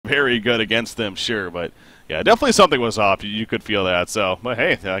very good against them, sure, but yeah, definitely something was off. You could feel that. So, but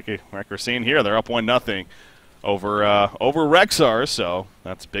hey, like we're seeing here, they're up 1-0 over Rexar, so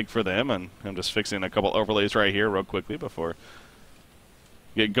that's big for them. And I'm just fixing a couple overlays right here real quickly before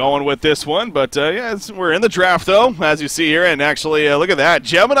get going with this one. But yeah, we're in the draft though, as you see here, and actually look at that,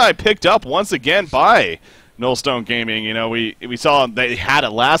 Gemini picked up once again by Nullstone Gaming. You know, we saw they had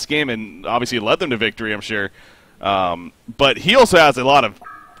it last game and obviously led them to victory, I'm sure. But he also has a lot of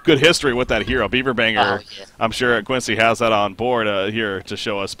good history with that hero, Beaverbanger. Oh, yeah. I'm sure Quincy has that on board here to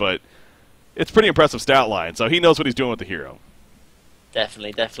show us, but it's pretty impressive stat line, so he knows what he's doing with the hero.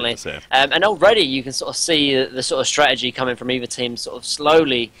 Definitely, definitely. And already you can sort of see the sort of strategy coming from either team sort of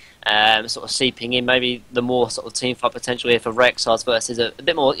slowly sort of seeping in. Maybe the more sort of team fight potential here for Rexars versus a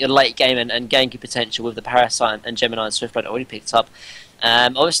bit more your late game and ganky potential with the Parasite and Gemini and Swiftblade already picked up.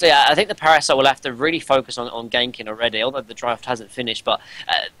 Obviously, I think the Parasite will have to really focus on ganking already, although the draft hasn't finished. But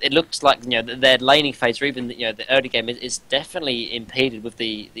it looks like their laning phase, or even the early game, is definitely impeded with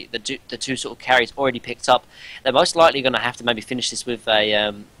the two sort of carries already picked up. They're most likely going to have to maybe finish this with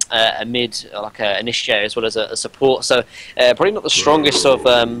a mid, like an initiator, as well as a support. So probably not the strongest of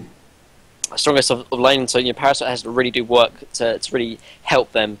laning. So Parasite has to really do work to really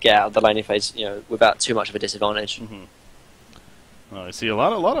help them get out of the laning phase, without too much of a disadvantage. Mm-hmm. Well, I see a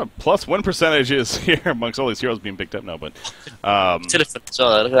lot of plus win percentages here amongst all these heroes being picked up now, but Cthulhu,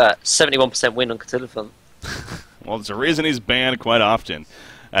 so look at that, 71% win on Cthulhu. Well, there's a reason he's banned quite often.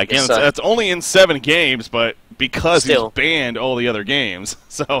 Again, Yes, that's only in 7 games, but because Still. he's banned all the other games,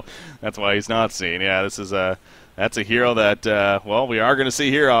 so that's why he's not seen. Yeah, this is that's a hero that well, we are going to see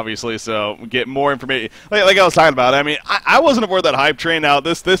here, obviously. So we get more information. Like I was talking about, I mean, I wasn't aboard that hype train. Now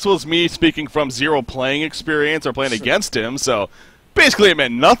this was me speaking from zero playing experience or playing against him, so. Basically, it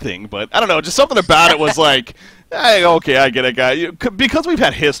meant nothing, but I don't know, just something about it was like, hey, okay, I get it, guy. Because we've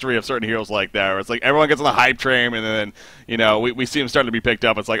had history of certain heroes like that, where it's like everyone gets on the hype train, and then, we see him starting to be picked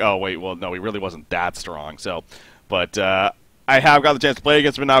up. It's like, oh, wait, well, no, he really wasn't that strong. So, but I have got the chance to play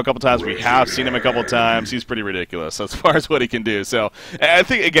against him now a couple times. We have seen him a couple times. He's pretty ridiculous as far as what he can do. So, I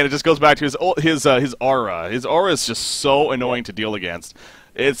think, again, it just goes back to his aura. His aura is just so annoying to deal against.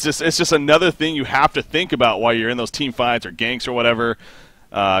 It's just another thing you have to think about while you're in those team fights or ganks or whatever,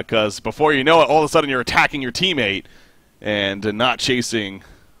 because before you know it, all of a sudden you're attacking your teammate and not chasing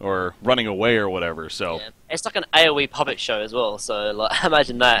or running away or whatever. So yeah. It's like an AoE puppet show as well. So like,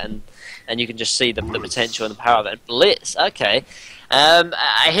 imagine that, and you can just see the potential and the power of it. Blitz, okay.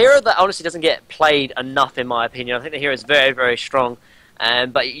 A hero that honestly doesn't get played enough, in my opinion. I think the hero is very, very strong.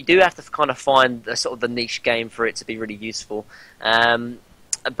 But you do have to kind of find the niche game for it to be really useful.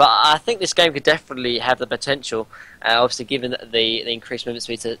 But I think this game could definitely have the potential, obviously given the increased movement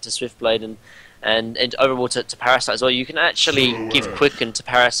speed to Swiftblade and overall to Parasite as well. You can actually give Quicken to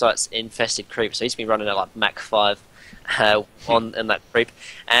Parasite's infested creep, so he's been running at like Mach 5 on that creep,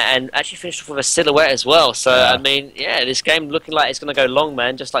 and actually finished off with a silhouette as well. So yeah. I mean, yeah, this game looking like it's going to go long,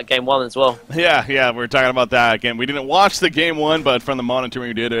 man, just like game 1 as well. Yeah, we're talking about that again. We didn't watch the game 1, but from the monitoring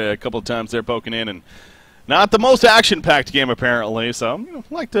we did a couple of times there poking in, and not the most action-packed game, apparently, so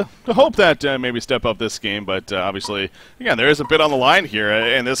like to hope that maybe step up this game, but obviously, again, there is a bit on the line here.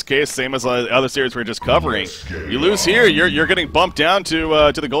 In this case, same as the other series we're just covering. You lose here, you're getting bumped down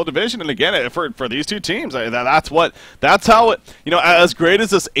to the Gold Division, and again, for these two teams, that's how it, as great as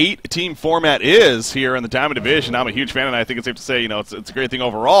this 8-team format is here in the Diamond Division, I'm a huge fan, and I think it's safe to say, it's a great thing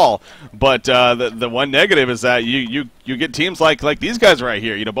overall, but the one negative is that you get teams like these guys right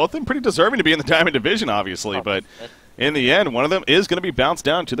here, both of them pretty deserving to be in the Diamond Division, obviously. But in the end, one of them is going to be bounced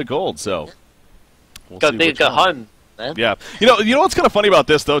down to the gold. So we'll go big, go home, man. Yeah. You know what's kind of funny about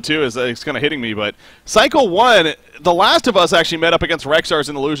this though too is it's kind of hitting me. But Cycle 1, The Last of Us actually met up against Rexars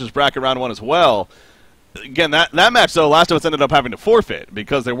in the losers bracket round 1 as well. Again, that match though, Last of Us ended up having to forfeit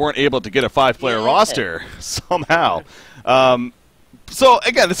because they weren't able to get a 5-player roster somehow. So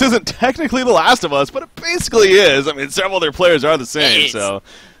again, this isn't technically The Last of Us, but it basically is. I mean, several of their players are the same. So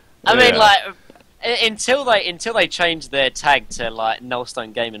I mean, like. Until they change their tag to like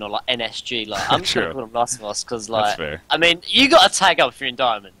Nullstone Gaming or like NSG, like I'm just gonna call them Last of Us because like I mean you got to tag up if you're in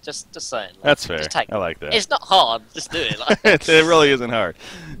Diamond. Just saying. Like, that's fair. Just I like that. It's not hard. Just do it. Like. It really isn't hard.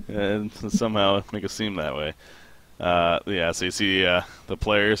 And somehow make it seem that way. Yeah. So you see the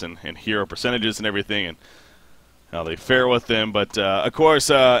players and hero percentages and everything and how they fare with them. But of course,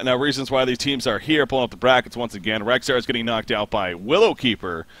 now reasons why these teams are here. Pulling up the brackets once again. Rexar is getting knocked out by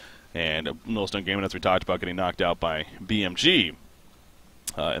Willowkeeper. And Nullstone Gaming, as we talked about, getting knocked out by BMG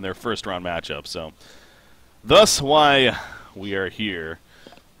in their first-round matchup. So, thus why we are here.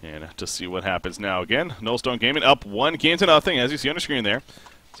 And to see what happens now. Again, Nullstone Gaming up 1-0, as you see on the screen there.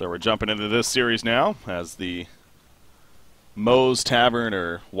 So we're jumping into this series now as the Moe's Tavern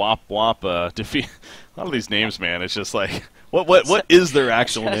or Wop Wop defeat. A lot of these names, man, it's just like, what is their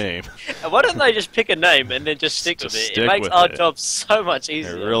actual name? Why don't they just pick a name and then just stick with it? It makes our job so much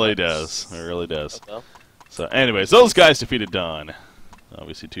easier. It really does. It really does. Okay. So, anyways, those guys defeated Dawn.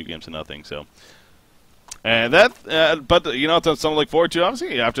 Obviously, 2-0. So, and that, but you know, it's something to look forward to.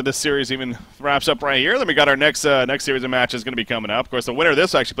 Obviously, after this series even wraps up right here, then we got our next series of matches going to be coming up. Of course, the winner of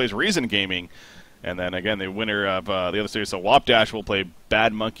this actually plays Reason Gaming, and then again, the winner of the other series, so Wapdash, will play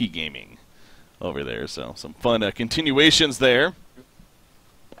Bad Monkey Gaming over there. So, some fun continuations there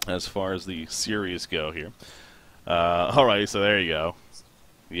as far as the series go here. All right, so there you go.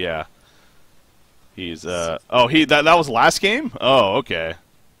 Yeah. He's that was last game? Oh, okay.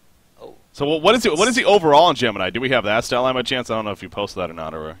 Oh. So what is he overall in Gemini? Do we have that stat line by chance? I don't know if you posted that or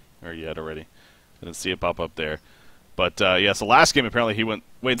not or yet already. I didn't see it pop up there. But yeah, so last game apparently he went.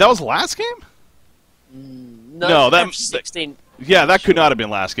 Wait, that was last game? No, that 16. Yeah, that could not have been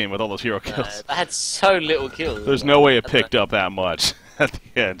last game with all those hero kills. I had so little kills. There's no way it picked up that much at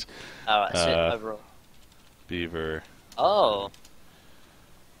the end. Alright, so overall. Beaver. Oh.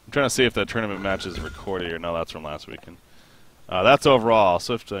 I'm trying to see if that tournament match is recorded here. No, that's from last weekend. That's overall.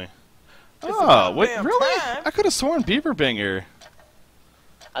 Swiftly. Oh, wait, really? I could have sworn Beaver Banger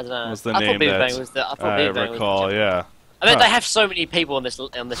I don't know. was the I name thought Beaver that Bang was the. I thought I Beaver Bang was recall, the yeah. I mean, they have so many people on this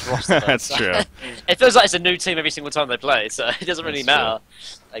roster. Though, That's so true. It feels like it's a new team every single time they play, so it doesn't really That's matter,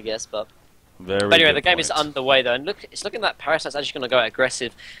 I guess. But Very anyway, good the game is point. underway though, and it's looking that Parasite's actually going to go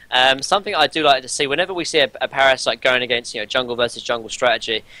aggressive. Something I do like to see whenever we see a Parasite going against jungle versus jungle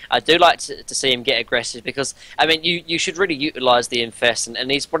strategy, I do like to see him get aggressive because I mean you should really utilise the Infest,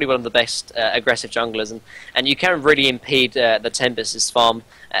 and he's probably one of the best aggressive junglers, and you can really impede the Tempest's farm.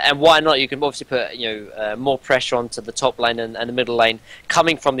 And why not? You can obviously put more pressure onto the top lane and the middle lane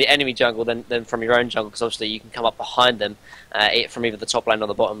coming from the enemy jungle than from your own jungle, because obviously you can come up behind them from either the top lane or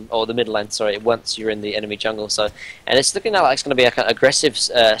the bottom or the middle lane. Sorry, once you're in the enemy jungle. So, and it's looking like it's going to be an aggressive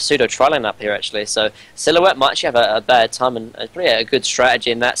pseudo tri-lane up here actually. So Silhouette might actually have a bad time, and it's probably a good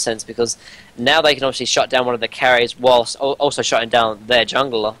strategy in that sense because now they can obviously shut down one of the carries whilst also shutting down their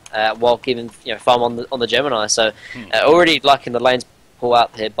jungler while giving farm on the Gemini. So already liking the lanes pull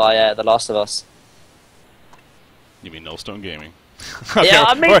out here by The Last of Us. You mean No Stone Gaming? Okay, Yeah,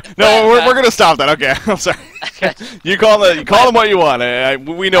 I mean, we're gonna stop that. Okay, I'm sorry. Okay. You call them what you want.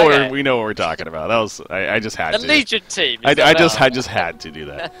 We know Okay. we know what we're talking about. That was I just had The to. Legion team. I just had to do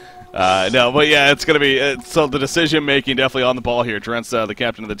that. No, but yeah, it's gonna be so the decision making definitely on the ball here. Trent's the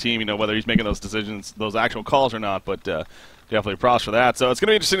captain of the team. Whether he's making those decisions, those actual calls or not, but definitely props for that. So it's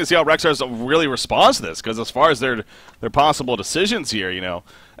gonna be interesting to see how Rexars really responds to this, because as far as their possible decisions here,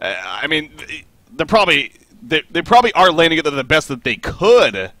 I mean, they probably are laning it the best that they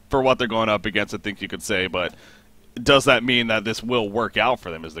could for what they're going up against, I think you could say, but does that mean that this will work out for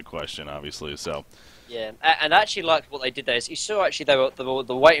them is the question, obviously. So. Yeah, and I actually liked what they did there. Is you saw actually they were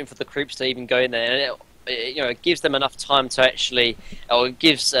waiting for the creeps to even go in there, and it gives them enough time to actually, or it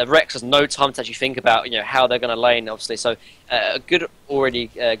gives Rexers no time to actually think about how they're going to lane, obviously. So a good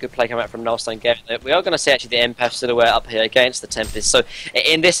play coming out from Null Stone Gaming. We are going to see actually the Empath Silhouette up here against the Tempest. So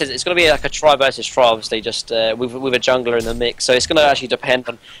in this, it's going to be like a try versus try, obviously, just with a jungler in the mix. So it's going to actually depend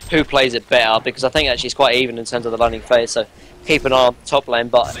on who plays it better, because I think actually it's quite even in terms of the laning phase. So keep an eye on the top lane,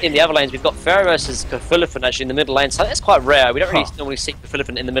 but in the other lanes we've got Pharaoh versus Cthulhu actually in the middle lane, so that's quite rare. We don't really normally see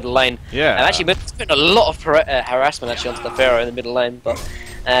Cthulhu in the middle lane. Yeah. And actually it's been a lot of harassment actually onto the Pharaoh in the middle lane, but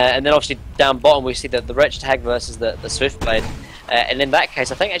and then obviously down bottom we see the Wretch Tag versus the Swiftblade. And in that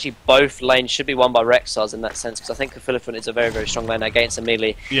case, I think actually both lanes should be won by Rexars in that sense, because I think Cthulhu is a very, very strong laner against a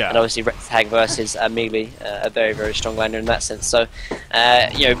melee, and obviously Wretch Tag versus a melee, a very, very strong laner in that sense. So,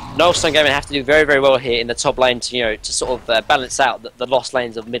 Null Stone Gaming have to do very, very well here in the top lane to sort of balance out the lost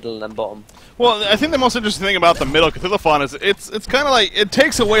lanes of middle and bottom. Well, I think the most interesting thing about the middle Cthulhu is it's kind of like it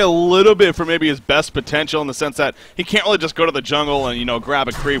takes away a little bit from maybe his best potential in the sense that he can't really just go to the jungle and grab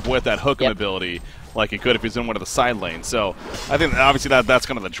a creep with that hooking ability like he could if he's in one of the side lanes. So I think obviously that's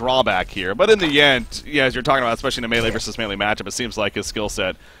kind of the drawback here. But in the end, yeah, as you're talking about, especially in a melee versus melee matchup, it seems like his skill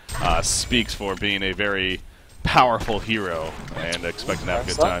set speaks for being a very powerful hero and expecting to have a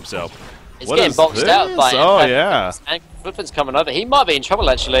good time. So. He's getting boxed out by yeah. And Flippen's coming over. He might be in trouble,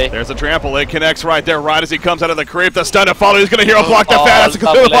 actually. There's a trample. It connects right there, right as he comes out of the creep. The stun to follow. He's going to hero block that fast.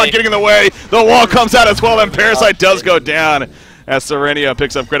 Cthulhu getting in the way. The wall comes out as well, and Parasite does go down as Serenia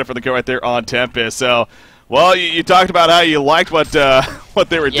picks up credit for the kill right there on Tempest. So, well, you talked about how you liked what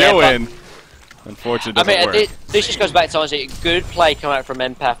they were doing. Unfortunately, it doesn't work. This just goes back to honestly good play coming out from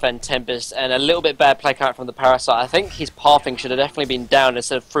Empath and Tempest, and a little bit bad play coming out from the Parasite. I think his pathing should have definitely been down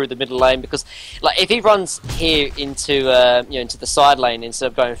instead of through the middle lane, because like if he runs here into into the side lane instead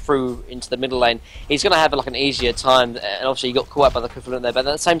of going through into the middle lane, he's going to have like an easier time. And obviously he got caught up by the equivalent there. But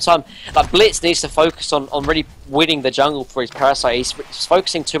at the same time, like Blitz needs to focus on really winning the jungle for his Parasite. He's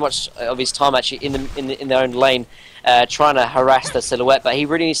focusing too much of his time actually in their own lane. Trying to harass the silhouette, but he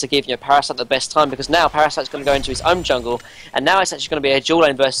really needs to give Parasite the best time, because now Parasite's going to go into his own jungle, and now it's actually going to be a dual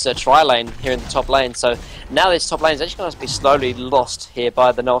lane versus a tri lane here in the top lane. So now this top lane is actually going to be slowly lost here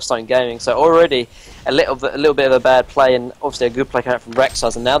by the Null Gaming. So already a little bit of a bad play, and obviously a good play coming out from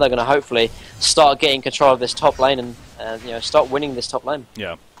Rexars, and now they're going to hopefully start getting control of this top lane and start winning this top lane.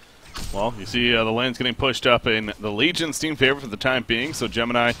 Yeah. Well, you see the lane's getting pushed up in the Legion's team favor for the time being. So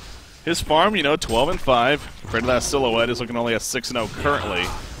Gemini, his farm, 12 and 5. Compared to that silhouette, is looking only at 6-0 currently.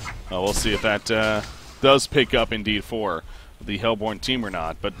 We'll see if that does pick up indeed for the Hellborn team or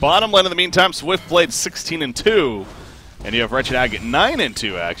not. But bottom lane in the meantime, Swiftblade 16 and 2, and you have Wretched Agate 9 and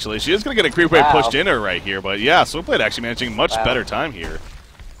 2. Actually, she is going to get a creep wave pushed in her right here. But yeah, Swiftblade actually managing much better time here.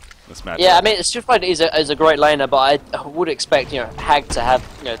 This match. Yeah, I mean, Swiftblade is a great laner, but I would expect Hag to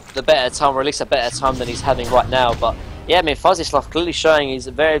have the better time, or at least a better time than he's having right now. But yeah, I mean, Fuzzy Sloth clearly showing he's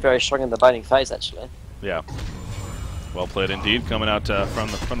very, very strong in the laning phase, actually. Yeah. Well played indeed. Coming out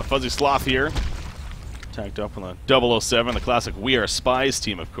from the Fuzzy Sloth here. Tagged up on the 007, the classic We Are Spies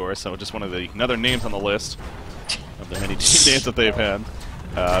team, of course. So just one of the other names on the list of the many team names that they've had.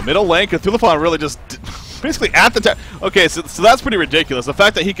 Middle lane, Cthulhuphon really just basically at the time. Okay, so that's pretty ridiculous. The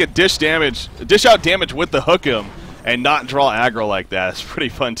fact that he could dish out damage with the Hookem and not draw aggro like that is pretty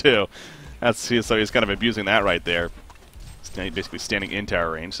fun too. So he's kind of abusing that right there. Basically standing in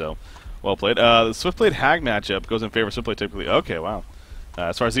tower range, so well played. The Swiftblade Hag matchup goes in favor of Swiftblade typically. Okay, wow.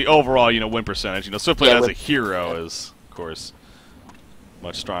 As far as the overall, win percentage, Swiftblade as a hero is, of course,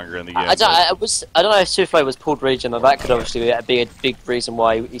 much stronger in the game. I don't know if Swiftblade was pulled region, or that could obviously be a big reason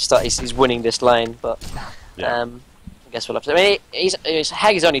why he's winning this lane. But yeah. I guess we'll have to. I mean,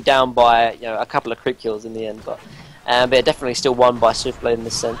 Hag is only down by a couple of creep kills in the end, but definitely still won by Swiftblade in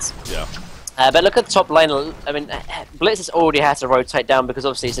this sense. Yeah. But look at the top lane. I mean, Blitz has already had to rotate down because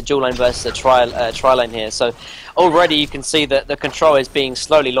obviously it's a dual lane versus a tri lane here. So already you can see that the control is being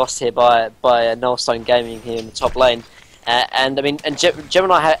slowly lost here by Null Gaming here in the top lane. And I mean,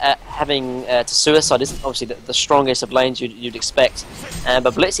 Gemini having to suicide isn't obviously the strongest of lanes you'd expect.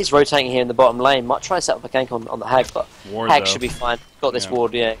 But Blitz is rotating here in the bottom lane. Might try to set up a gank on the Hag, but Hag should be fine. Got this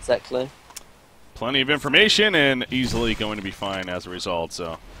ward, yeah, exactly. Plenty of information and easily going to be fine as a result.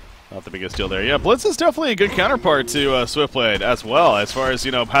 So. Not the biggest deal there. Yeah, Blitz is definitely a good counterpart to Swiftblade as well, as far as,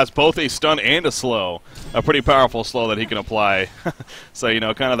 has both a stun and a slow. A pretty powerful slow that he can apply. So,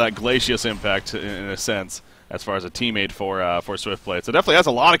 kind of that glacius impact in a sense, as far as a teammate for Swiftblade. So definitely has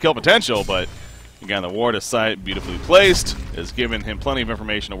a lot of kill potential, but again, the ward of sight, beautifully placed, is giving him plenty of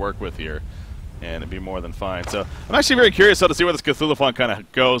information to work with here. And it'd be more than fine. So I'm actually very curious to see where this Cthulhuphon kind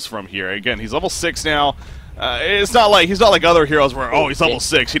of goes from here. Again, he's level 6 now. He's not like other heroes where he's level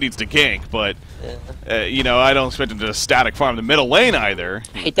 6, he needs to gank, but I don't expect him to static farm the middle lane either.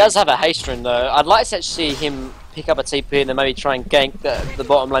 He does have a haste rune though. I'd like to actually see him pick up a TP and then maybe try and gank the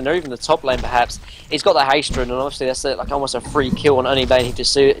bottom lane or even the top lane perhaps. He's got the haste rune, and obviously that's like almost a free kill on any lane he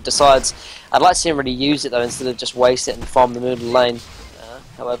just decides. I'd like to see him really use it though instead of just waste it and farm the middle lane.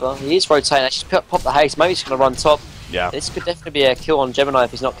 However, he is rotating. Actually, pop the haste. Maybe he's going to run top. Yeah. This could definitely be a kill on Gemini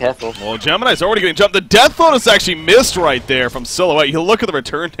if he's not careful. Well, Gemini's already getting jumped. The Death Bonus actually missed right there from Silhouette. You look at the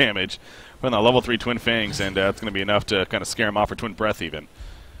return damage from the level 3 Twin Fangs, and it's going to be enough to kind of scare him off for Twin Breath even.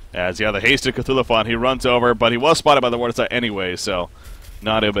 As, the hasted Cthulhuphon, he runs over, but he was spotted by the Ward of Sight anyway, so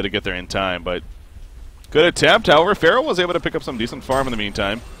not able to get there in time. But good attempt. However, Pharaoh was able to pick up some decent farm in the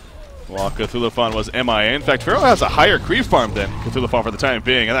meantime, while Cthulhuphon was MIA. In fact, Pharaoh has a higher creep farm than Cthulhuphon for the time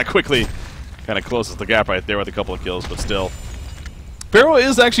being, and that quickly kind of closes the gap right there with a couple of kills, but still. Pharaoh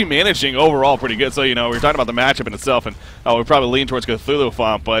is actually managing overall pretty good, so, we were talking about the matchup in itself, and we probably lean towards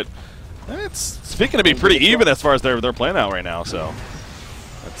Cthulhuphon, but it's speaking to be pretty even as far as they're playing out right now, so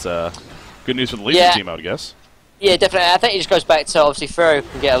that's good news for the Legion team, I would guess. Yeah, definitely. I think it just goes back to, obviously, Pharaoh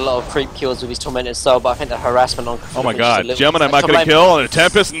can get a lot of creep kills with his Tormented Soul, but I think the harassment on oh my god, Gemini might get a kill on a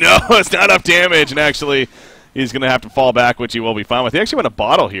Tempest? No, it's not enough damage, and actually he's going to have to fall back, which he will be fine with. He actually went a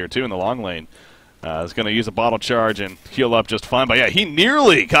bottle here, too, in the long lane. He's going to use a bottle charge and heal up just fine. But yeah, he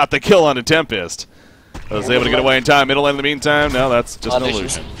nearly got the kill on a Tempest. Was able to get away in time. Middle lane in the meantime, no, that's just an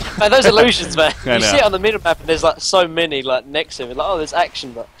illusion. Man, those illusions, man. You see it on the middle map, and there's like so many like next to him. Like, oh, there's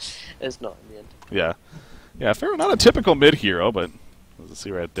action, but there's not in the end. Yeah. Yeah, Pharaoh, not a typical mid hero, but let's see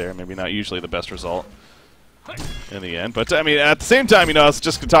right there. Maybe not usually the best result. in the end. But I mean, at the same time, you know, it's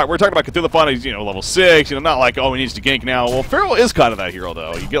just we're talking about Cthulhu. He's, you know, level 6. You know, not like, oh, he needs to gank now. Well, Pharaoh is kind of that hero,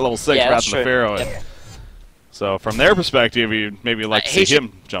 though. You get level 6 rather than the Pharaoh. Yep. So from their perspective, you maybe like to see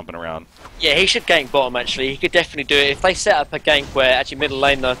him jumping around. Yeah, he should gank bottom. Actually, he could definitely do it if they set up a gank where actually middle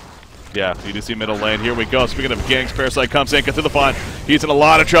lane though. Yeah, you do see middle lane. Here we go. Speaking of ganks, Parasite comes in, Cthulhu. He's in a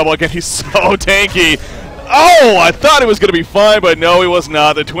lot of trouble again. He's so tanky. Oh, I thought it was going to be fine, but no, he was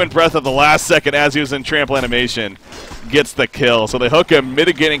not. The twin breath at the last second as he was in trample animation gets the kill. So they hook him,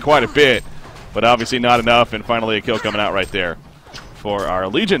 mitigating quite a bit, but obviously not enough, and finally a kill coming out right there for our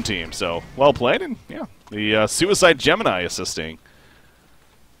Legion team. So well played, and yeah, the Suicide Gemini assisting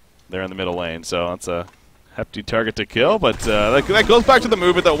there in the middle lane. So that's a hefty target to kill, but that goes back to the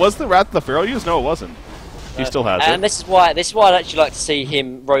movement that was the Wrath the Pharaoh used? No, it wasn't. He still has it. And this is why I'd actually like to see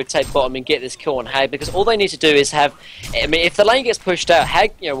him rotate bottom and get this kill on Hag, because all they need to do is have. I mean, if the lane gets pushed out,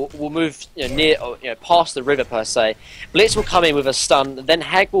 Hag, you know, will move, you know, near, or, you know, past the river per se. Blitz will come in with a stun, then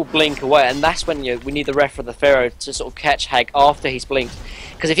Hag will blink away, and that's when, you know, we need the Wrath of the Pharaoh to sort of catch Hag after he's blinked.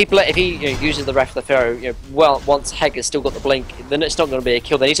 Because if he you know, uses the Wrath of the Pharaoh, you know, well, once Hag has still got the blink, then it's not going to be a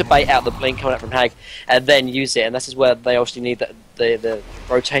kill. They need to bait out the blink coming out from Hag and then use it, and this is where they obviously need the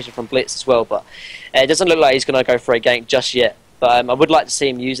rotation from Blitz as well. But it doesn't look like he's going to go for a gank just yet. But I would like to see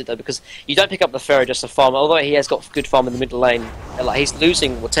him use it though, because you don't pick up the Pharaoh just to farm. Although he has got good farm in the middle lane, like he's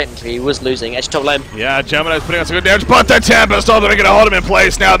losing. Well, technically he was losing. Edge top lane. Yeah, Gemini's putting on some good damage, but the Tempest all they're going to hold him in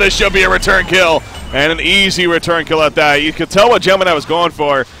place. Now this should be a return kill, and an easy return kill at that. You could tell what Gemini was going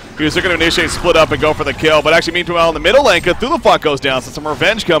for. He was looking to initiate, split up, and go for the kill. But actually, meanwhile, in the middle lane, Cthulhu goes down, so some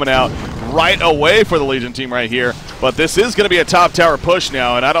revenge coming out right away for the Legion team right here. But this is going to be a top tower push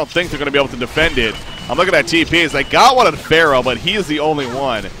now, and I don't think they're going to be able to defend it. I'm looking at TPs. They got one on Pharaoh, but he is the only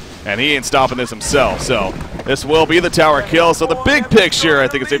one, and he ain't stopping this himself. So this will be the tower kill. So the big picture, I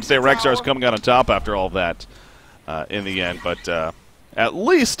think it's safe to say Rexar is coming out on top after all of that in the end. But at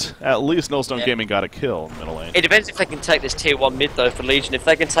least Nullstone Gaming got a kill in the middle lane. It depends if they can take this tier 1 mid though for Legion. If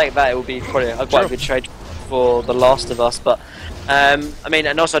they can take that, it will be probably a quite good trade for The Last of Us. But I mean,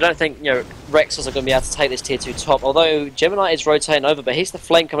 and also I don't think, you know, Rexers are going to be able to take this tier 2 top. Although Gemini is rotating over, but he's the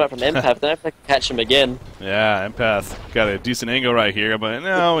flank coming up from Empath. Don't know if they can catch him again. Yeah, Empath got a decent angle right here, but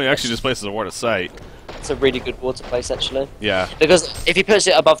no, he actually just places a ward of sight. It's a really good water place actually. Yeah. Because if he puts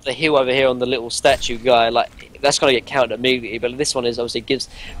it above the hill over here on the little statue guy, like that's going to get counted immediately. But this one is obviously gives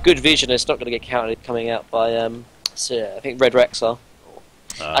good vision. It's not going to get counted coming out by so I think Red Rexar.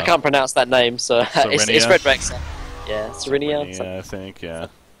 I can't pronounce that name, so it's Red Rexar. Yeah, Serenia. Yeah, I think, yeah.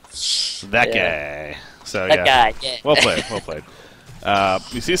 That guy. So that guy, yeah. Well played, well played.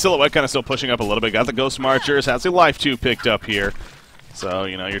 You see Silhouette kind of still pushing up a little bit. Got the Ghost Marchers, has the Life 2 picked up here. So,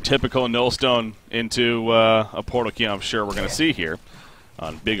 you know, your typical Nullstone into a portal key, I'm sure we're going to see here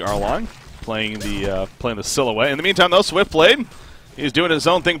on Big Arlong, playing the Silhouette. In the meantime, though, Swiftblade, he's doing his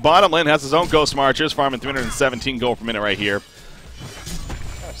own thing. Bottom lane has his own Ghost Marchers, farming 317 gold per minute right here.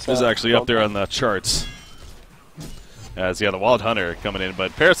 This is actually up there on the charts. As, yeah, the Wild Hunter coming in,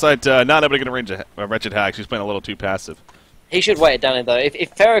 but Parasite not able to get a range of Wretched Hag. She's playing a little too passive. He should wait it down though.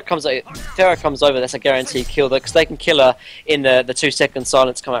 If Pharaoh comes over, that's a guaranteed kill though, because they can kill her in the 2-second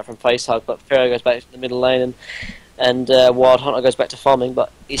silence come out from Facehug, but Pharaoh goes back to the middle lane and Wild Hunter goes back to farming,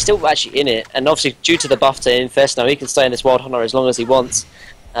 but he's still actually in it, and obviously due to the buff to Infest now, he can stay in this Wild Hunter as long as he wants.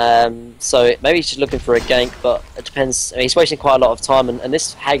 So maybe he's just looking for a gank, but it depends. I mean, he's wasting quite a lot of time, and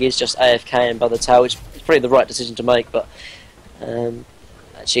this Hag is just AFK by the tower, which is probably the right decision to make, but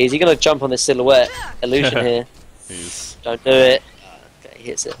actually, is he going to jump on this Silhouette illusion here? Don't do it. Okay, he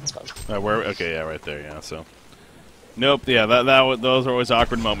hits it. It's fine. Okay, yeah, right there, yeah, so. Nope, yeah, those are always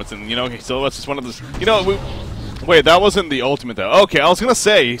awkward moments, and, you know, Silhouette's just one of those, you know, wait, that wasn't the ultimate, though. Okay, I was going to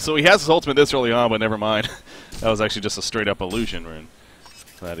say, so he has his ultimate this early on, but never mind. That was actually just a straight-up illusion rune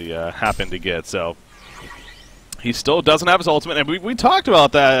that he happened to get, so. He still doesn't have his ultimate, and we talked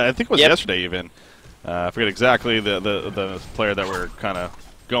about that, I think it was yesterday even. I forget exactly the player that we're kind of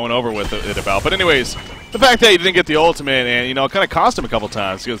going over with it about. But anyways, the fact that he didn't get the ultimate, and, you know, it kind of cost him a couple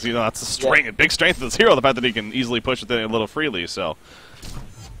times, because, you know, that's a strength, big strength of this hero, the fact that he can easily push it a little freely, so.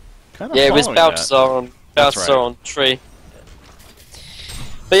 Kind of it was Balthazar on tree.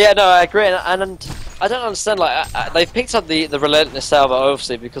 But yeah, no, I agree, and I don't understand, like, they've picked up the Relentless Salvo,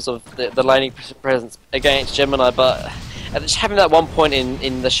 obviously, because of the laning presence against Gemini, but just having that 1 point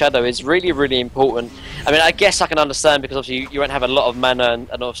in the shadow is really, really important. I mean, I guess I can understand, because obviously you won't have a lot of mana, and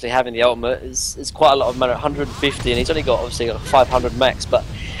obviously having the ultimate is quite a lot of mana, 150, and he's only got, obviously, got 500 max, but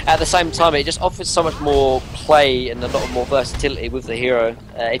at the same time, it just offers so much more play and a lot more versatility with the hero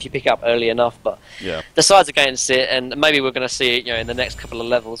if you pick up early enough, but the side's against it, and maybe we're going to see it, you know, in the next couple of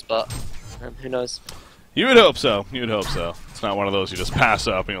levels, but who knows. You would hope so. You would hope so. It's not one of those you just pass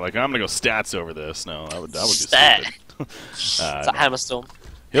up and you're like, I'm gonna go stats over this. No, that would be stupid. It's a hammer storm.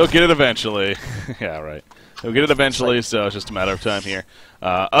 He'll get it eventually. Yeah, right. He'll get it eventually, so it's just a matter of time here.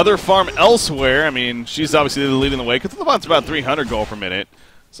 Other farm elsewhere, I mean, she's obviously leading the way. Cthulhu's about 300 gold per minute.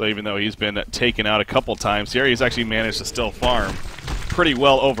 So even though he's been taken out a couple times here, he's actually managed to still farm pretty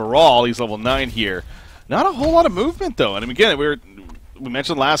well overall. He's level 9 here. Not a whole lot of movement, though. And again, we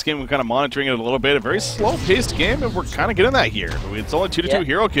mentioned last game, we're kind of monitoring it a little bit. A very slow-paced game, and we're kind of getting that here. It's only 2-2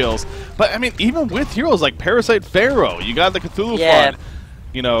 hero kills. But, I mean, even with heroes like Parasite Pharaoh, you got the Cthulhu farm,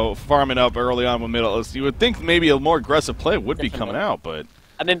 you know, farming up early on with middle. You would think maybe a more aggressive play would be coming out, but...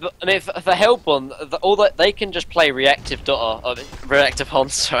 I mean, for Hellborn, all that they can just play reactive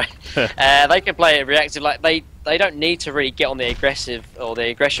Hons. Sorry, they can play reactive. Like they don't need to really get on the aggressive or the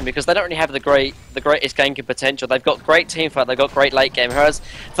aggression because they don't really have the greatest ganking potential. They've got great teamfight, they've got great late game. Whereas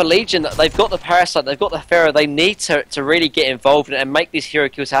for Legion, they've got the Parasite, they've got the Pharaoh. They need to really get involved and make these hero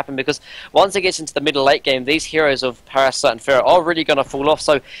kills happen because once it gets into the middle late game, these heroes of Parasite and Pharaoh are really going to fall off.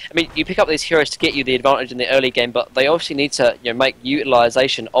 So I mean, you pick up these heroes to get you the advantage in the early game, but they obviously need to make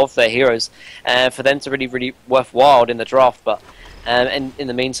utilization of their heroes for them to really worthwhile in the draft. But in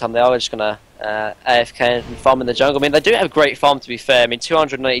the meantime, they are just going to AFK and farm in the jungle. I mean, they do have great farm, to be fair. I mean,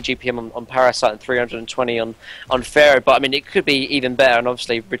 280 GPM on Parasite and 320 on Pharaoh, but I mean, it could be even better and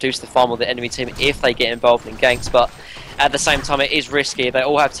obviously reduce the farm of the enemy team if they get involved in ganks, but at the same time, it is risky. They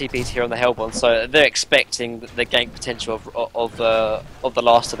all have TPs here on the Hellborn, so they're expecting the gank potential of the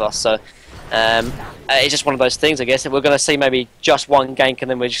Last of Us, so it's just one of those things, I guess. We're going to see maybe just one gank and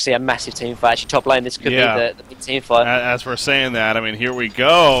then we'll just see a massive team fight. Actually, top lane, this could be the big team fight. As we're saying that, I mean, here we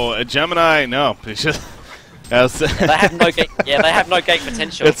go. Gemini, no. It's just... they have no gate. Yeah, they have no gate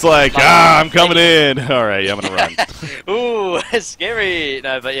potential. It's like, I'm coming in. All right, I'm gonna run. Ooh, it's scary.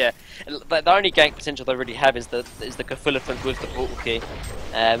 No, but yeah, the only gank potential they really have is the Cthulhu with the portal key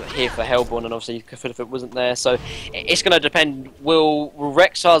here for Hellborn, and obviously Cthulhu wasn't there. So it's going to depend. Will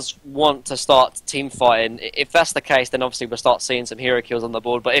Rexars want to start team fighting? If that's the case, then obviously we'll start seeing some hero kills on the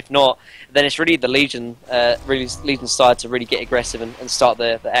board. But if not, then it's really the Legion side to really get aggressive and start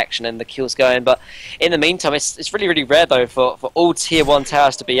the action and the kills going. But in the meantime, it's really rare though for all tier 1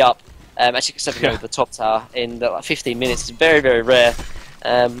 towers to be up. Actually, except for the top tower in like 15 minutes. It's very rare.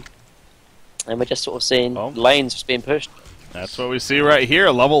 And we're just sort of seeing lanes just being pushed. That's what we see right here.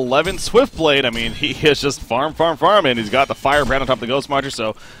 Level 11 Swiftblade. I mean, he is just farm, and he's got the Firebrand on top of the Ghost Marcher,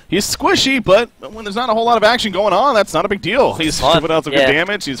 so he's squishy, but when there's not a whole lot of action going on, that's not a big deal. He's putting out some good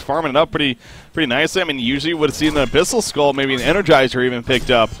damage. He's farming it up pretty nicely. I mean, usually you would have seen the Abyssal Skull, maybe an Energizer even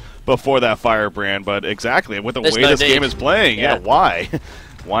picked up before that Firebrand, but exactly, with the way this game is playing, why?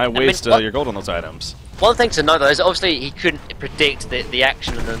 Why waste your gold on those items? One thing to note though is obviously he couldn't predict the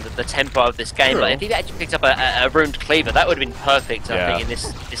action and the tempo of this game, but if he actually picked up a ruined cleaver, that would have been perfect, I think, in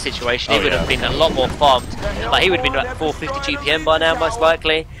this situation. He would have been a lot more farmed. Like, he would have been like 450 GPM by now, most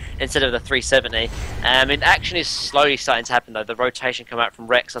likely, instead of the 370. And action is slowly starting to happen though. The rotation come out from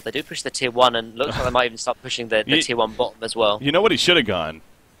Rex, they do push the tier 1, and looks like they might even start pushing the tier 1 bottom as well. You know what he should have gone?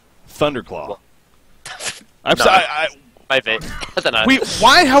 Thunderclaw. I'm no. sorry. Maybe. I don't know.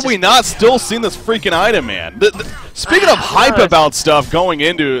 Why have we not still seen this freaking item, man? Speaking of hype about stuff going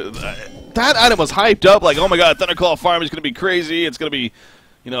into... that item was hyped up like, oh my god, Thunderclaw farm is going to be crazy. It's going to be,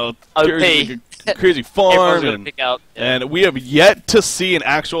 you know... OP. Crazy farm, and we have yet to see an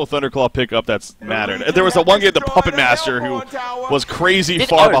actual Thunderclaw pickup that's mattered. There was a one game, the Puppet Master, who was crazy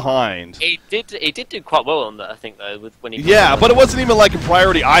far behind. He did do quite well on that, I think, though. When he but it wasn't even like a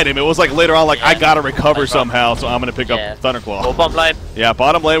priority item. It was like later on, like I gotta recover somehow, so I'm gonna pick up Thunderclaw. Well, bottom lane. Yeah,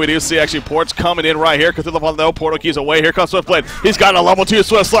 bottom lane. We do see actually ports coming in right here. Cthulhu though, portal keys away. Here comes Swiftblade. He's got a level 2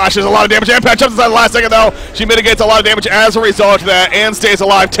 Swift Slash. There's a lot of damage. Impact jumps inside the last second though. She mitigates a lot of damage as a result of that and stays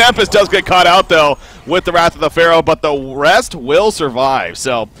alive. Tempest does get caught out though with the Wrath of the Pharaoh, but the rest will survive.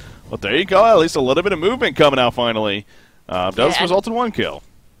 So, well, there you go. At least a little bit of movement coming out finally. Does result in 1 kill.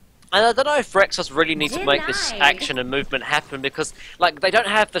 And I don't know if Rexos really need to make this action and movement happen because, like, they don't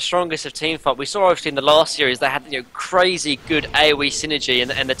have the strongest of team fight. We saw obviously in the last series they had crazy good AoE synergy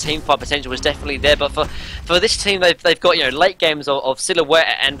and the team fight potential was definitely there. But for this team, they've got late games of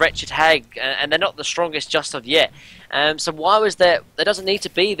Silhouette and Wretched Hag, and they're not the strongest just of yet. So why was there doesn't need to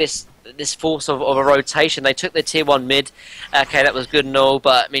be this force of a rotation. They took their tier 1 mid. Okay, that was good and all,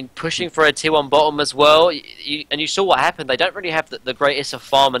 but I mean, pushing for a tier 1 bottom as well. And you saw what happened. They don't really have the greatest of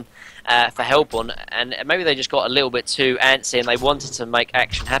farming for Hellborn, and maybe they just got a little bit too antsy and they wanted to make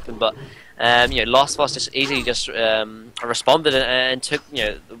action happen. But Last of Us just easily responded and took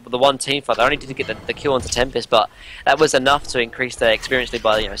the the one team fight. They only did get the kill onto Tempest, but that was enough to increase their experience lead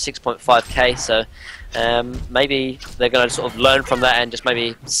by 6.5k. So maybe they're going to sort of learn from that and just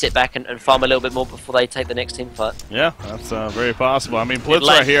maybe sit back and farm a little bit more before they take the next team fight. Yeah, that's very possible. I mean, Blitz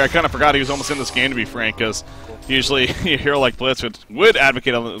right here, I kind of forgot he was almost in this game, to be frank, because usually a hero like Blitz would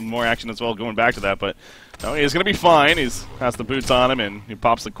advocate a little more action as well, going back to that, but no, he's going to be fine. He's has the boots on him, and he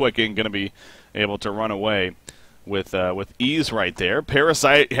pops the quick and going to be able to run away with ease right there.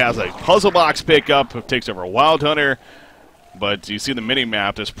 Parasite has a puzzle box pickup, takes over a Wild Hunter, but you see the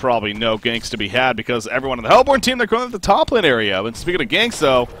mini-map, there's probably no ganks to be had because everyone in the Hellborn team, they're going to the top lane area. But speaking of ganks,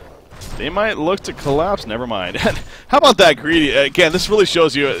 though, they might look to collapse. Never mind. How about that greedy? Again, this really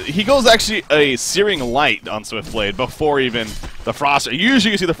shows you. He goes actually a Searing Light on Swiftblade before even the Frost.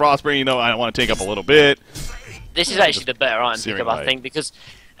 Usually you see the Frostbring, I want to take up a little bit. This is actually the better item pickup, I think, because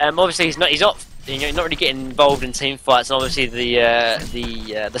obviously he's not really getting involved in team fights, and obviously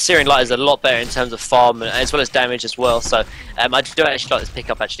the Searing Light is a lot better in terms of farm as well as damage as well. So I do actually like this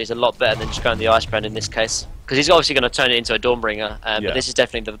pickup. Actually, it's a lot better than just going the Icebrand in this case, because he's obviously going to turn it into a Dawnbringer. But this is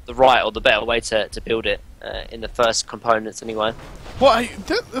definitely the right or the better way to build it in the first components anyway. Well,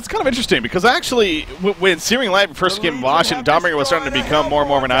 that's kind of interesting because actually, when Searing Light first came in Washington, Dawnbringer was starting to become more and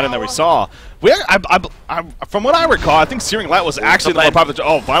more of an item that we saw. From what I recall, I think Searing Light was actually the more popular.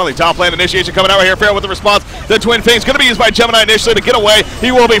 Oh, finally, top lane initiation coming out right here. Fair with the response. The Twin Fangs going to be used by Gemini initially to get away.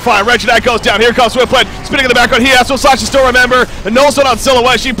 He will be fine. Reginald goes down. Here comes Swiftblade. Spinning in the background. He has to slash to still remember. And Nullstone on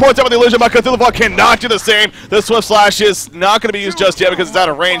Silhouette. She points out with the illusion, but Cthulhu Ball cannot do the same. The Swift Slash is not going to be used just yet because it's out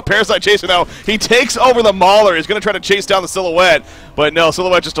of range. Parasite chasing though. He takes over the Mauler. He's going to try to chase down the Silhouette. But no,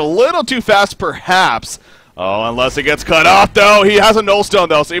 Silhouette just a little too fast perhaps. Oh, unless it gets cut off though. He has a Nullstone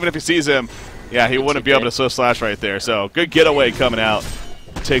though, so even if he sees him, yeah, he wouldn't be able to Swift Slash right there. So good getaway coming out.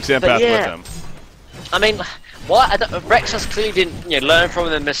 Takes Empath with him. I mean, Rexos clearly didn't learn from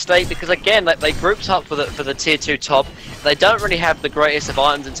the mistake, because again, they grouped up for the tier 2 top. They don't really have the greatest of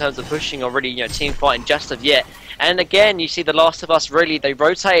items in terms of pushing or really team fighting just of yet. And again, you see the Last of Us really, they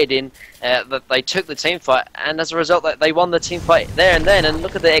rotated in, they took the team fight, and as a result, they won the team fight there and then. And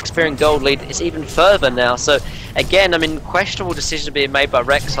look at the Experience Gold lead, it's even further now. So again, I mean, questionable decisions being made by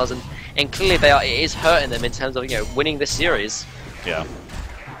Rexos, and clearly it is hurting them in terms of winning this series. Yeah,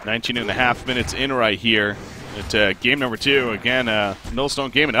 19.5 minutes in right here at game number 2. Again,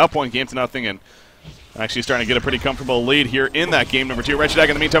 Nullstone game, an up 1 game to nothing, and actually starting to get a pretty comfortable lead here in that game number 2. Reginald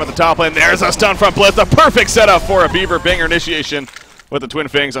in the meantime at the top lane. There's a stun from Blitz. The perfect setup for a Beaver Banger initiation with the Twin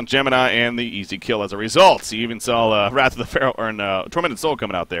Fangs on Gemini and the easy kill as a result. You even saw Wrath of the Pharaoh or Tormented Soul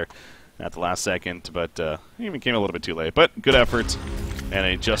coming out there at the last second, but he even came a little bit too late. But good effort and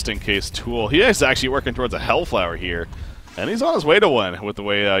a just-in-case tool. He is actually working towards a Hellflower here, and he's on his way to one with the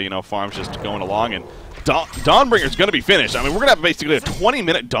way farm's just going along. And Dawnbringer's going to be finished. I mean, we're going to have basically a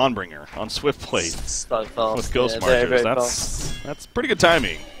 20-minute Dawnbringer on Swiftblade so fast. With Ghost Marchers. That's pretty good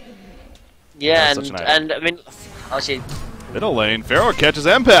timing. Yeah, and I mean, actually, middle lane, Pharaoh catches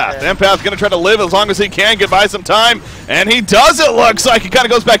Empath. Yeah. Empath's going to try to live as long as he can, get by some time, and he does, it looks like. He kind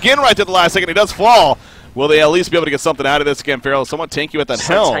of goes back in right at the last second. He does fall. Will they at least be able to get something out of this again? Pharaoh somewhat tanky with that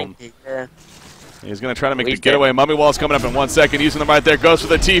helm. Tanky, yeah. He's going to try to make the getaway. Mummy Wall's coming up in 1 second. Using them right there. Goes for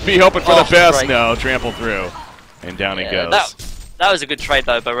the TP, hoping for the best. Great. No, trample through. And down he goes. That was a good trade,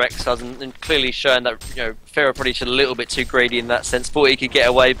 though, by Rexos, and clearly showing that Pharaoh probably should a little bit too greedy in that sense. Thought he could get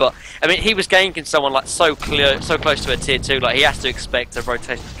away, but I mean, he was ganking someone like so close to a tier 2. Like, he has to expect a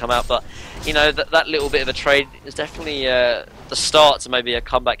rotation to come out, but that little bit of a trade is definitely the start to maybe a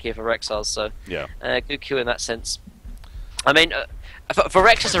comeback here for Rexos. So yeah, good kill in that sense. I mean, for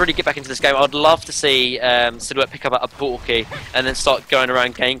Rexos to really get back into this game, I'd love to see Silhouette pick up a portal key and then start going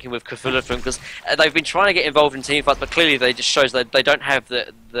around ganking with Cthulhu, because they've been trying to get involved in team fights, but clearly they just shows that they don't have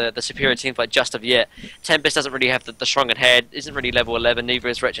the superior team fight just of yet. Tempest doesn't really have the stronger head, isn't really level 11, neither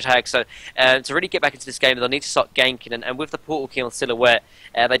is Wretched Hag. So to really get back into this game, they'll need to start ganking, and with the portal key on Silhouette,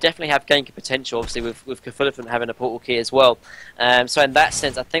 they definitely have ganking potential, obviously with Cthulhu having a portal key as well. So in that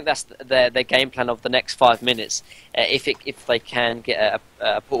sense, I think that's their game plan of the next 5 minutes. If they can get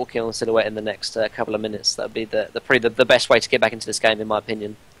a portal kill on Silhouette in the next couple of minutes, that would be probably the best way to get back into this game, in my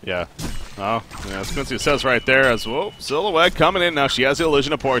opinion. Yeah. Oh, yeah, as Quincy says right there, as well, Silhouette coming in now. She has the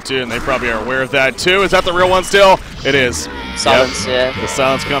illusion of port too, and they probably are aware of that too. Is that the real one still? It is. Silence, yeah. The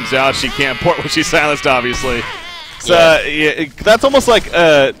silence comes out. She can't port when she's silenced, obviously. So, yeah, that's almost like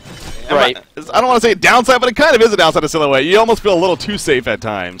Right. I don't want to say downside, but it kind of is a downside of Silhouette. You almost feel a little too safe at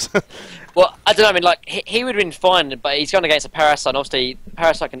times. Well, I don't know. I mean, like he would have been fine, but he's going against a Parasite. And obviously,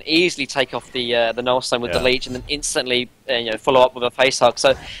 Parasite can easily take off the Null Stone with the Leech and then instantly follow up with a face hug.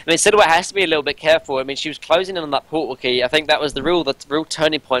 So I mean, Silhouette has to be a little bit careful. I mean, she was closing in on that portal key. I think that was the real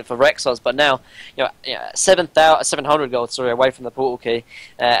turning point for Rexars. But now, 700 gold away from the portal key,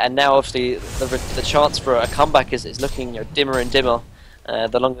 and now obviously the chance for a comeback is looking dimmer and dimmer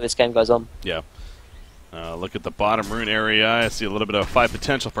the longer this game goes on. Yeah. Look at the bottom rune area. I see a little bit of fight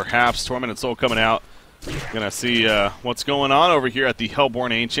potential, perhaps. Tormented Soul coming out. Gonna see what's going on over here at the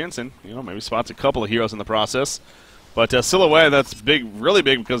Hellborn Ancients, and maybe spots a couple of heroes in the process. But Silhouette, that's big, really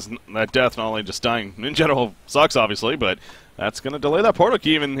big, because that death, not only just dying in general, sucks obviously, but that's gonna delay that portal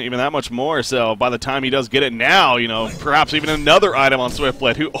key even that much more. So by the time he does get it now, perhaps even another item on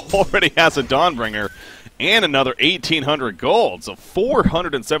Swiftblade, who already has a Dawnbringer and another 1,800 gold. So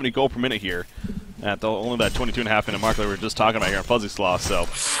 470 gold per minute here. At only that 22.5 minute mark that we were just talking about here on Fuzzy Sloth. So,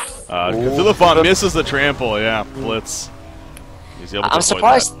 Cthulhuphon misses the trample. Yeah, Blitz. He's able to I'm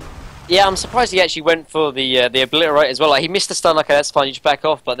surprised. Yeah, I'm surprised he actually went for the Obliterate as well. Like, he missed the stun. Okay, that's fine. You just back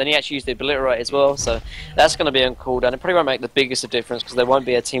off. But then he actually used the Obliterate as well. So that's going to be on cooldown. It probably won't make the biggest of difference because there won't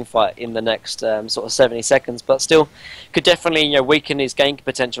be a team fight in the next sort of 70 seconds. But still, could definitely weaken his gank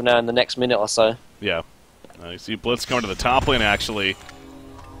potential now in the next minute or so. Yeah. You see Blitz coming to the top lane actually.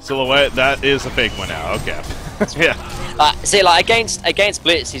 Silhouette, that is a fake one now. Okay. Yeah. See, like against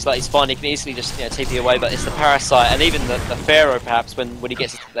Blitz, he's fine. He can easily just TP away. But it's the Parasite and even the Pharaoh, perhaps when he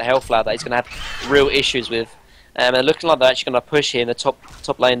gets the Hellflower, that he's going to have real issues with. And looking like they're actually going to push here in the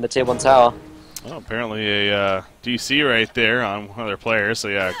top lane, the tier 1 tower. Well, apparently a DC right there on one of their players. So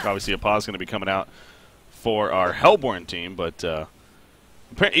yeah, obviously a pause going to be coming out for our Hellborn team, but.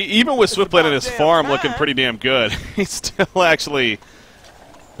 Even with Swiftblade and his farm looking pretty damn good, he's still actually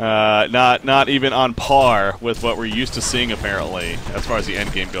not even on par with what we're used to seeing apparently, as far as the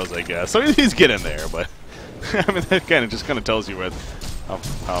end game goes, I guess. So he's getting there, but I mean that kind of just tells you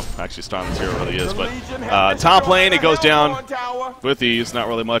how actually strong this hero really is. But top lane, it goes down with ease. Not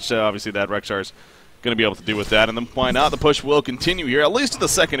really much, obviously, that Rexar's going to be able to do with that. And then why not? The push will continue here, at least to the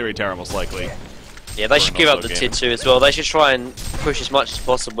secondary tower, most likely. Yeah, they should give up the tier 2 as well. They should try and push as much as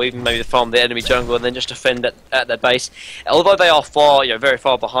possible, even maybe farm the enemy jungle and then just defend at their base. Although they are very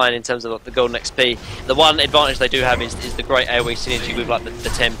far behind in terms of the golden XP, the one advantage they do have is the great AoE synergy with the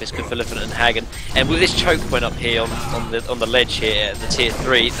Tempest, Cthulhuphon and Hagen. And with this choke point up here on the ledge here, the tier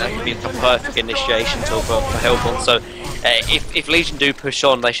 3, that could be the perfect initiation tool for Hellborn. So if Legion do push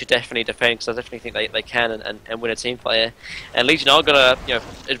on, they should definitely defend, because I definitely think they can and win a team fight here. And Legion are going to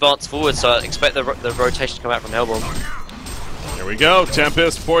advance forward, so I expect the rotation to come out from Hellborn. There we go.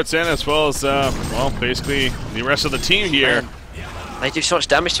 Tempest ports in, as well as basically the rest of the team here. They do so much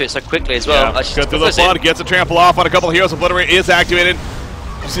damage to it so quickly as well. Yeah, cut through the flood, gets a trample off on a couple of heroes. Obliterate is activated.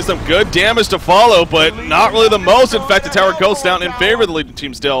 You see some good damage to follow, but not really the most. In fact, the tower goes down in favor of the Legion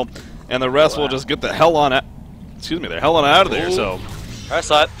team still, and the rest will just get the hell on out. Excuse me, they're hell on out of there. So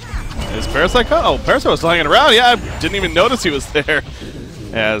Parasite. Is Parasite cut? Oh, Parasite was hanging around. Yeah, I didn't even notice he was there.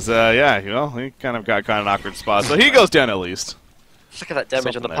 As he kind of got an awkward spot, so he goes down at least. Look at that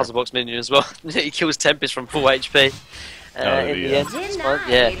damage on the puzzle box minion as well. He kills Tempest from full HP in the end.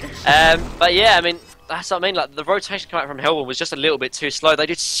 Yeah. But yeah, I mean, that's what I mean. Like, the rotation coming out from Hellborn was just a little bit too slow. They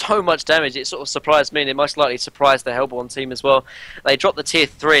did so much damage. It sort of surprised me, and it most likely surprised the Hellborn team as well. They dropped the tier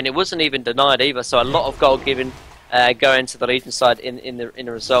 3, and it wasn't even denied either. So a lot of gold given going to the Legion side in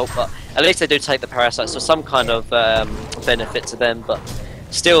the result. But at least they do take the Parasite, so some kind of benefit to them. But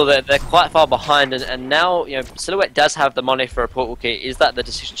still, they're quite far behind, and now Silhouette does have the money for a portal key. Is that the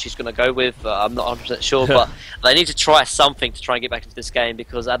decision she's going to go with? I'm not 100% sure, but they need to try something to try and get back into this game,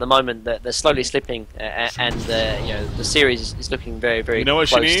 because at the moment they're slowly slipping, and the series is looking very, very. You know what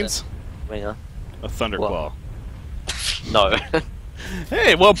close she needs? A Thunderclaw. No.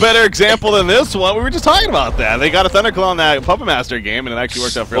 Hey, what better example than this one? We were just talking about that. They got a Thunderclaw in that Puppet Master game, and it actually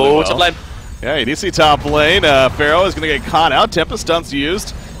worked out fairly well. Top lane. Yeah, you do see top lane. Pharaoh is going to get caught out. Tempest stunts used.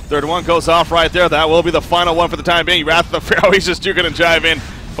 Third one goes off right there. That will be the final one for the time being. Wrath of the Pharaoh, he's just going to drive in,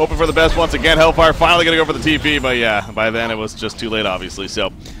 hoping for the best once again. Hellfire finally going to go for the TP, but yeah, by then it was just too late, obviously.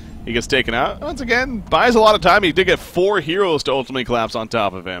 So he gets taken out. Once again, buys a lot of time. He did get 4 heroes to ultimately collapse on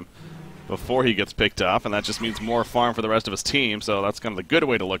top of him before he gets picked off, and that just means more farm for the rest of his team. So that's kind of the good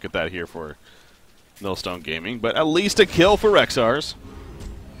way to look at that here for Millstone Gaming. But at least a kill for Rexars.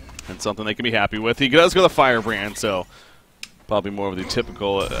 And something they can be happy with. He does go the Firebrand, so probably more of the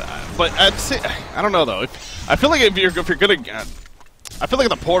typical. But I'd say, I don't know though. I feel like if you're gonna I feel like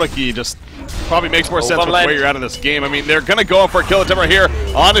the portal key just probably makes more sense with lane. where you're at in this game. I mean, they're going to go for a kill attempt right here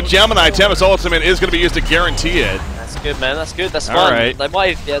on to Gemini. Tempest Ultimate is going to be used to guarantee it. That's good, man. That's good. That's All fun. right. They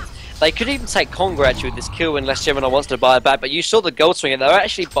might. Yeah, they could even take Conga actually with this kill unless Gemini wants to buy it back. But you saw the gold swing, and they're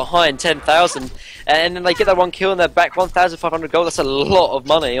actually behind 10,000, and then they get that one kill and they're back 1,500 gold. That's a lot of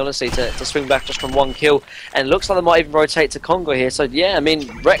money, honestly, to swing back just from one kill. And it looks like they might even rotate to Conga here. So yeah, I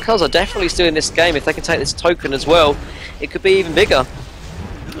mean, Reptiles are definitely still in this game. If they can take this token as well, it could be even bigger.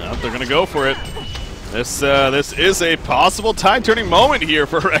 Well, they're going to go for it. This is a possible tide-turning moment here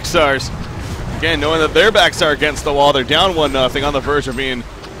for Rexars. Again, knowing that their backs are against the wall, they're down 1-0 on the verge of being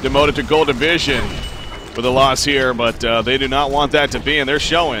demoted to Gold Division with a loss here, but they do not want that to be, and they're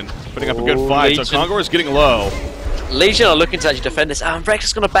showing, putting up a good fight. Legion. So Conga is getting low. Legion are looking to actually defend this. Rex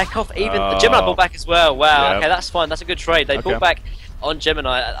is going to back off. Even Gemini bought back as well. Wow. Yep. Okay, that's fine. That's a good trade. They bought back on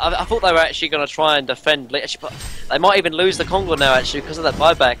Gemini. I thought they were actually going to try and defend. Actually, they might even lose the Conga now actually because of that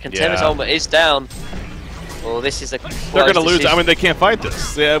buyback. And Tempest Ultimate is down. Well, this is a. They're going to lose. I mean, they can't fight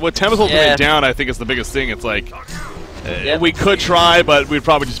this. Yeah, with Tempest Ultimate down, I think is the biggest thing. It's like. We could try, but we'd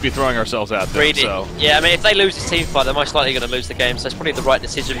probably just be throwing ourselves out there. So. Yeah, I mean, if they lose this team fight, they're most likely going to lose the game, so it's probably the right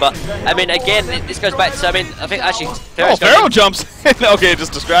decision. But, I mean, again, this goes back to, I mean, I think actually... Pharaoh jumps in. Okay,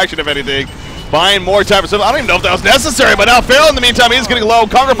 just distraction, if anything. Buying more time for some. I don't even know if that was necessary, but now Pharaoh, in the meantime, he's getting low.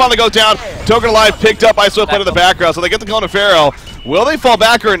 Conga finally goes down. Token Alive picked up by Swiftblade in the background, so they get the kill on Pharaoh. Will they fall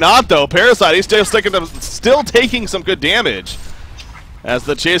back or not, though? Parasite, he's still taking some good damage. As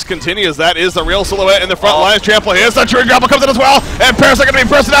the chase continues, that is the real silhouette in the front lines. Trample hits, the tree grapple comes in as well, and Parasite going to be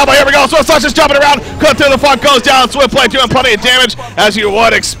pressed out, but here we go. Swift is jumping around, cut through the front, goes down. Swiftblade doing plenty of damage, as you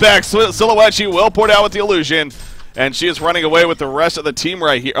would expect. Silhouette, she will pour down with the illusion, and she is running away with the rest of the team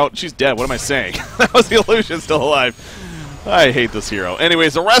right here. Oh, she's dead. What am I saying? That was the illusion still alive. I hate this hero.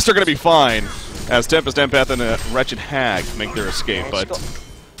 Anyways, the rest are going to be fine, as Tempest, Empath, and a Wretched Hag make their escape, but...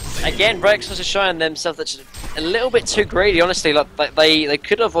 Again, Rex was showing themselves that a little bit too greedy, honestly. Like they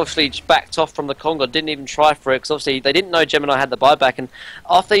could have obviously just backed off from the Conga, didn't even try for it, because obviously they didn't know Gemini had the buyback. And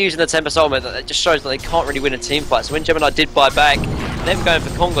after using the Tempest Ultimate, it just shows that they can't really win a team fight. So when Gemini did buy back, them going for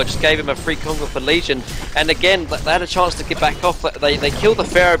Conga just gave him a free Conga for Legion. And again, they had a chance to get back off. They killed the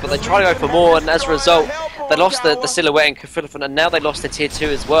Pharaoh, but they tried to go for more, and as a result, they lost the Silhouette and Cthulhu, and now they lost the tier 2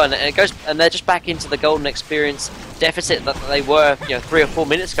 as well. And they're just back into the golden experience deficit that they were, 3 or 4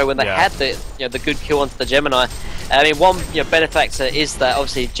 minutes ago when they had the the good kill onto the Gemini. I mean, one benefactor is that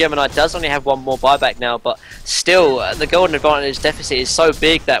obviously Gemini does only have one more buyback now, but still the golden advantage deficit is so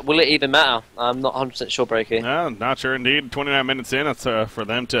big that will it even matter? I'm not 100% sure, Breaky. No, not sure indeed. 29 minutes in, it's for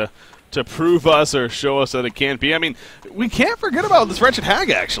them to prove us or show us that it can't be. I mean, we can't forget about this Wretched Hag,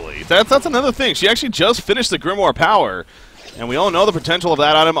 actually. That's another thing. She actually just finished the Grimoire Power, and we all know the potential of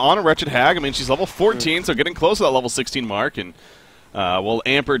that item on a Wretched Hag. I mean, she's level 14, so getting close to that level 16 mark, and will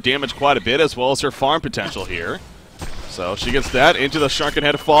amp her damage quite a bit, as well as her farm potential here. So she gets that into the Shrunken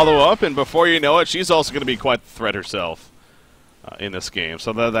Head follow-up, and before you know it, she's also going to be quite the threat herself in this game.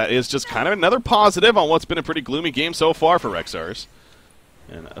 So that is just kind of another positive on what's been a pretty gloomy game so far for Rexars.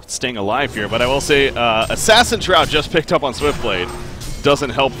 And staying alive here, but I will say Assassin Trout just picked up on Swiftblade.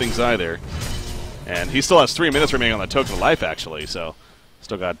 Doesn't help things either. And he still has 3 minutes remaining on the Token of Life, actually, so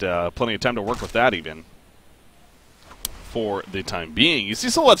still got plenty of time to work with that even for the time being. You see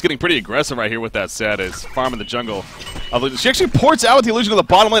Silhouette's getting pretty aggressive right here with that set as farm in the jungle. She actually ports out with the illusion of the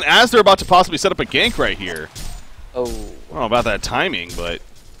bottom lane as they're about to possibly set up a gank right here. Oh. I don't know about that timing, but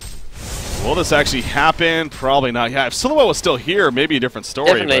will this actually happen? Probably not. Yeah, if Silhouette was still here, maybe a different story.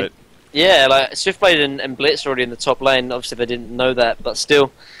 Definitely. But yeah, like Swiftblade and Blitz are already in the top lane. Obviously, they didn't know that, but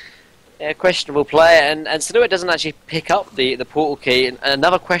still, yeah, questionable play. And Silhouette doesn't actually pick up the portal key. And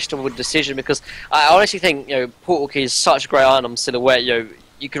another questionable decision, because I honestly think portal key is such a great item. Silhouette,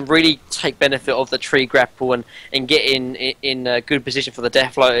 you can really take benefit of the tree grapple and get in a good position for the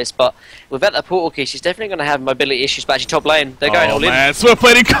Death Lotus. But without the portal key, she's definitely going to have mobility issues. But actually, top lane, they're going all in. Oh man,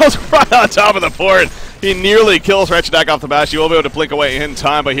 Swiftblade, he goes right on top of the fort. He nearly kills Wretched Hag off the bat. She will be able to blink away in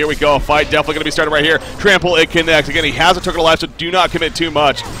time, but here we go. A fight definitely going to be started right here. Trample, it connects. Again, he has a Token of Life, so do not commit too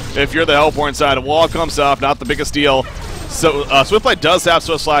much. If you're the Hellborn side, a wall comes up, not the biggest deal. So Swiftblade does have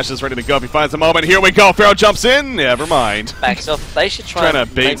Swift Slashes ready to go if he finds the moment. Here we go. Pharaoh jumps in. Never mind. Backs off. They should try trying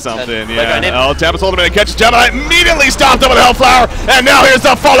to bait something. Yeah. Oh, Tempest Ultimate and catches Gemini. Immediately stopped him with a Hellflower. And now here's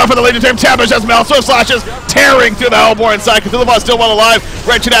the follow for the Legion team. Tempest just melts. Swift Slashes tearing through the Hellborn side. Cthulhu still well alive.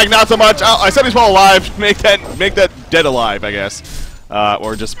 Wretched Hag not so much. Oh, I said he's well alive. Make that dead alive, I guess.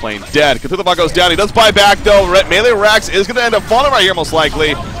 Or just plain dead. Cthulhu goes down. He does buy back, though. Melee Rax is going to end up falling right here, most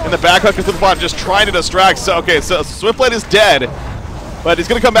likely. In the back hook, Cthulhu just trying to distract. So, okay, so Swiftblade is dead. but he's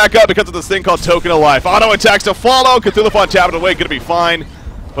going to come back up because of this thing called Token of Life. Auto attacks to follow. Cthulhu on tapping away, going to be fine.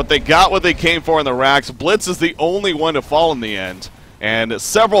 But they got what they came for in the racks. Blitz is the only one to fall in the end. And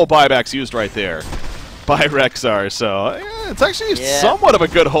several buybacks used right there by Rexar. So it's actually somewhat of a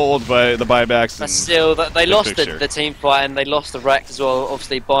good hold by the buybacks. But still, they lost the team fight and they lost the racks as well,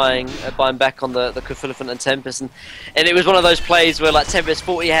 obviously buying back on the Cthulhu and Tempest. And it was one of those plays where like Tempest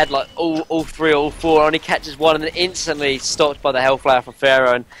thought he had like all three or all four, only catches one and then instantly stopped by the Hellflower from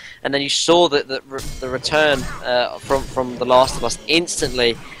Pharaoh. And then you saw the return from the Last of Us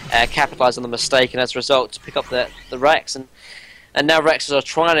instantly capitalised on the mistake, and as a result to pick up the racks. And now Rexers are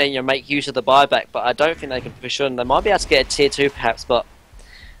trying to make use of the buyback, but I don't think they can push on. They might be able to get a tier 2 perhaps, but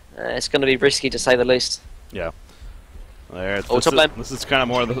it's going to be risky to say the least. Yeah. This is kind of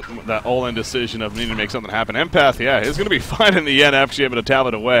more of that all-in decision of needing to make something happen. Empath, yeah, he's going to be fine in the end after able to tap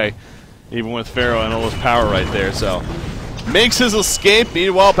it away, even with Pharaoh and all his power right there. So makes his escape.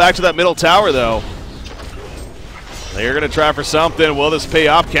 Meanwhile, back to that middle tower, though. They're going to try for something. Will this pay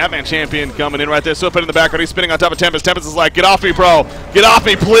off? Catman Champion coming in right there. Swip it in the background. He's spinning on top of Tempest. Tempest is like, get off me, bro. Get off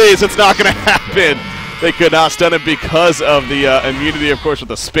me, please. It's not going to happen. They could not stun him because of the immunity, of course, with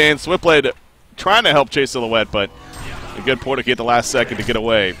the spin. Swipblade trying to help chase Silhouette, but a good Porticate at the last second to get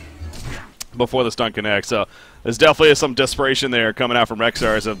away before the stun connects. So there's definitely some desperation there coming out from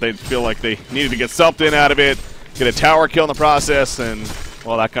Rexar, as if they feel like they needed to get something out of it, get a tower kill in the process, and,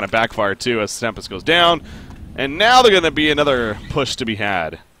 well, that kind of backfired too as Tempest goes down. And now they're going to be another push to be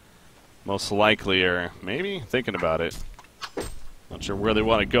had, most likely, or maybe thinking about it. Not sure where they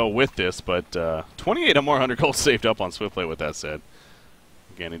want to go with this, but 28 or more 100 gold saved up on Swiftblade with that said.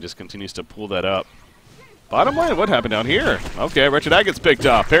 Again, he just continues to pull that up. Bottom line, what happened down here? Okay, Wretched Hag gets picked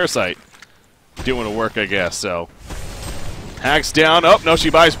off. Parasite doing the work, I guess, so. Hag's down. Oh, no, she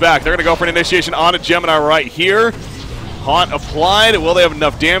buys back. They're going to go for an initiation on a Gemini right here. Haunt applied. Will they have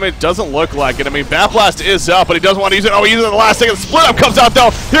enough damage? Doesn't look like it. I mean, Bat Blast is up, but he doesn't want to use it. Oh, he uses it in the last second. Split up comes out, though.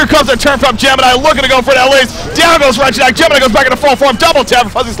 Here comes a turn from Gemini, looking to go for an LA's. Down goes Wretched Hag. Gemini goes back into full form. Double tap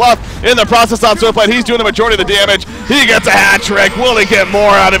for Fuzzy Sloth in the process on Swiftblade. He's doing the majority of the damage. He gets a hat trick. Will he get more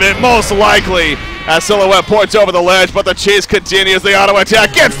out of it? Most likely. As Silhouette points over the ledge, but the chase continues. The auto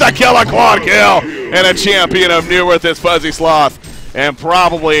attack gets the kill, a quad kill. And a champion of Neuwirth is Fuzzy Sloth. And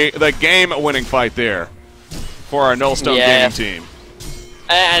probably the game-winning fight there for our Nullstone gaming team.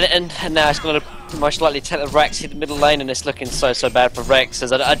 And now it's going to most likely take the Rex hit the middle lane, and it's looking so bad for Rex,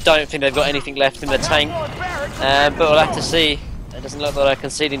 as I don't think they've got anything left in the tank. But we'll have to see. It doesn't look like they're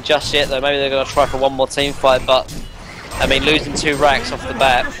conceding just yet, though. Maybe they're going to try for one more team fight, but I mean, losing 2 racks off the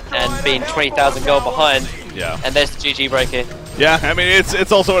bat and being 20,000 gold behind, and there's the GG break here. Yeah, I mean,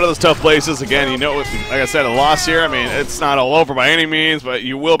 it's also one of those tough places. Again, you know, like I said, a loss here. I mean, it's not all over by any means, but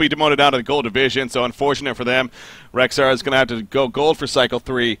you will be demoted down to the gold division, so unfortunate for them. Rexar is going to have to go gold for Cycle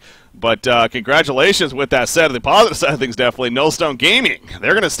 3, but congratulations with that said. The positive side of things, definitely, Nullstone Gaming.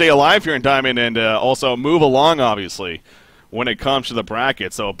 They're going to stay alive here in Diamond and also move along, obviously, when it comes to the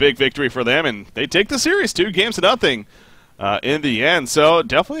bracket. So a big victory for them, and they take the series 2-0 in the end. So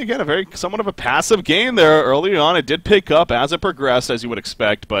definitely, again, a somewhat of a passive game there early on. It did pick up as it progressed, as you would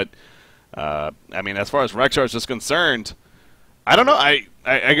expect, but I mean, as far as Rexar is just concerned, I don't know. I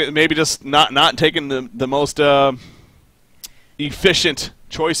maybe just not taking the most efficient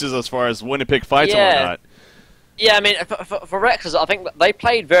choices as far as when to pick fights and whatnot. Yeah, I mean, for Rexers, I think they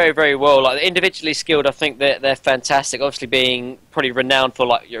played very well. Like, individually skilled, I think they're fantastic. Obviously, being pretty renowned for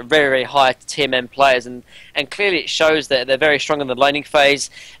like your very high tier men players, and clearly it shows that they're very strong in the laning phase.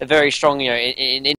 They're very strong, in